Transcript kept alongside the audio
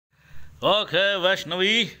Okay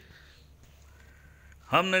Vaishnavi,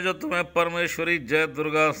 हमने जो तुम्हें परमेश्वरी जय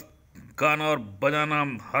दुर्गा गाना और बजाना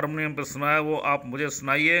हारमोनियम पे सुनाया वो आप मुझे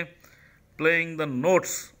सुनाइए, playing the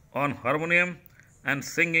notes on harmonium and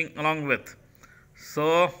singing along with. सो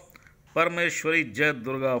परमेश्वरी जय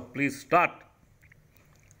Durga, please start.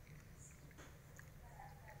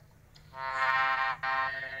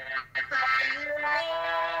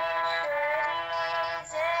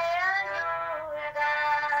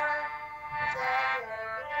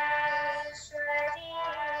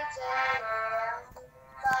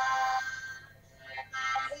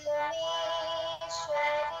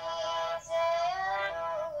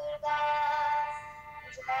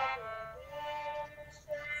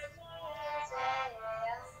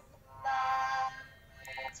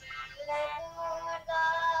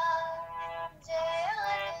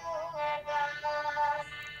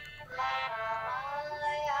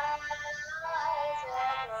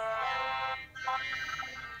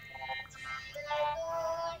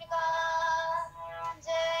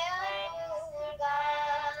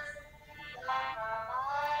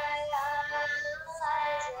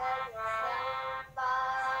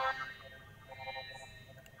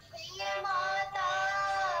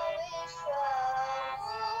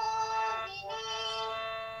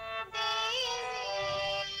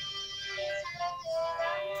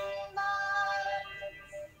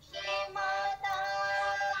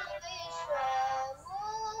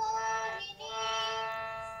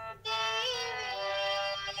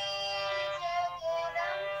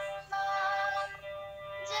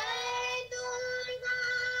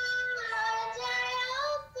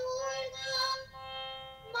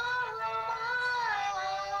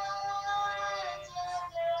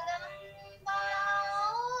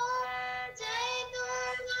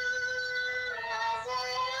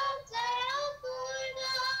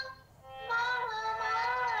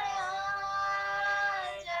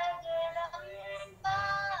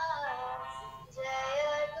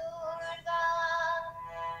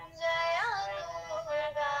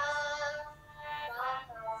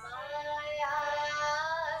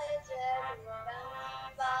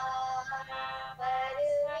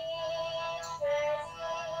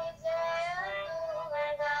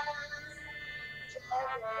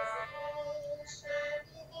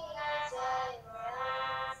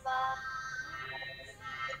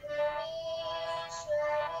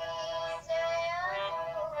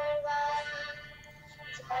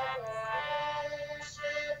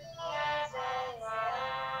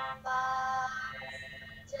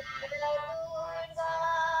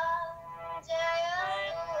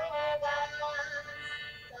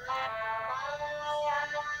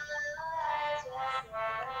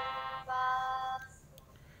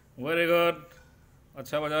 Very good,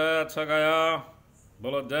 अच्छा बजाया, अच्छा गाया।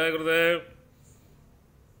 बोलो जय गुरुदेव।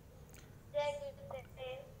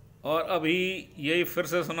 और अभी यही फिर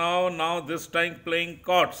से सुनाओ। Now this time playing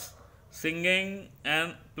chords, singing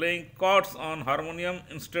and playing chords on harmonium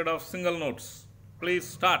instead of single notes. Please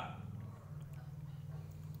start.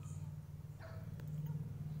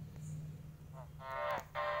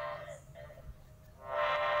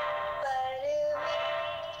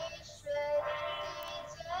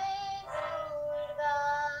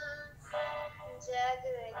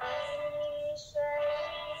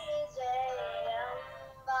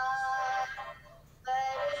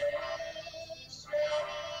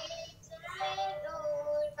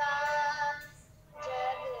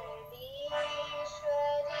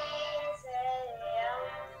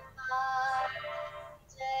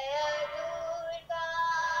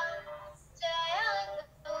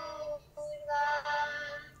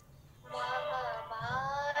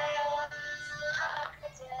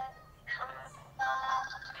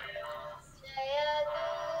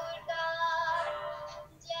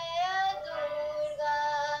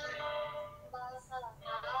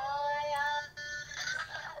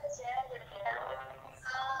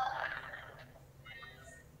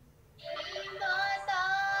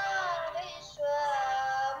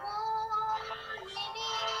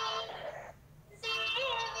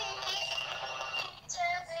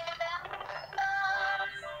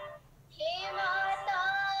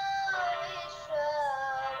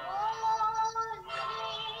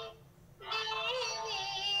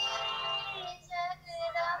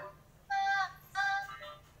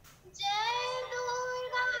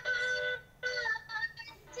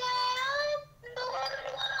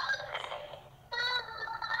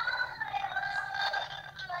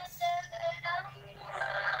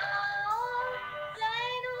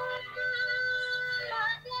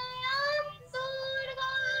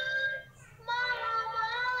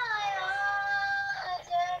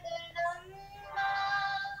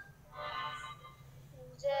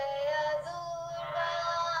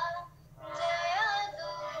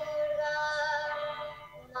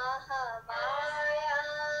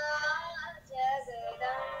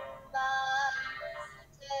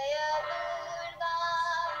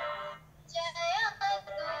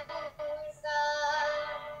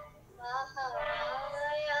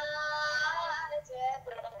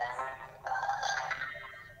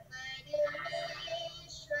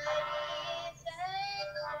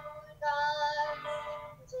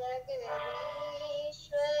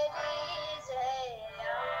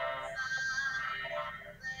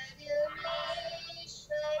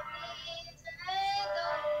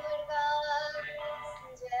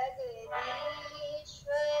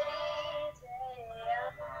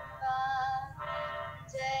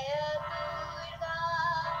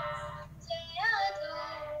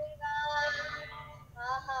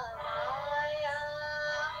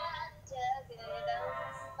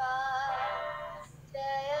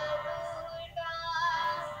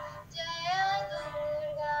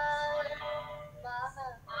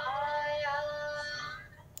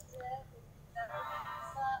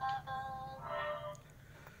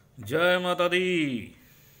 जय माता दी।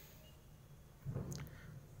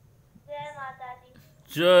 जय माता दी।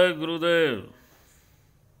 जय गुरुदेव।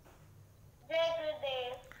 जय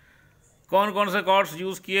गुरुदेव। कौन कौन से कॉर्ड्स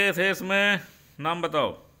यूज किए थे इसमें, नाम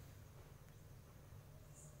बताओ।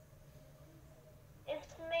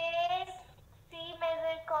 इसमें सी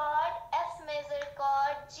major chord, F major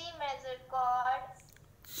chord, जी मेजर कॉर्ड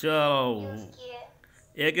चलो यूज किए।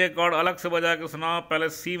 एक एक कॉर्ड अलग से बजा के सुनाओ। पहले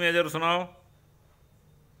सी मेजर सुनाओ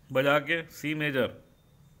बजा के। सी मेजर।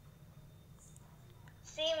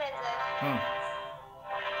 सी मेजर। हाँ,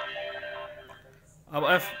 अब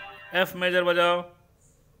एफ मेजर बजाओ।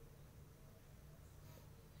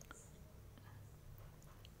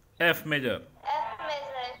 F major. F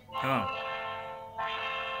major. हाँ,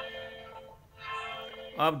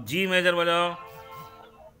 अब जी मेजर बजाओ। जी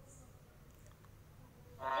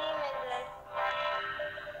मेजर।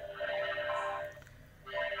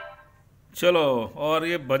 चलो, और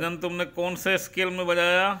ये भजन तुमने कौन से स्केल में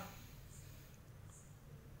बजाया?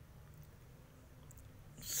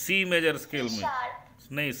 सी मेजर स्केल में। शार्प।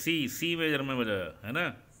 नहीं, सी मेजर में बजाया है ना।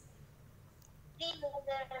 सी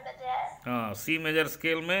मेजर में बजाया। हाँ, सी मेजर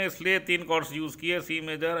स्केल में, इसलिए 3 कॉर्ड्स यूज किए, सी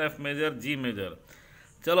मेजर, एफ मेजर, जी मेजर।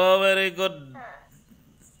 चलो, very good,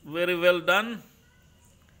 very well done,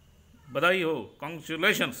 बधाई हो,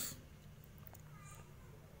 कॉन्ग्रेचुलेशंस।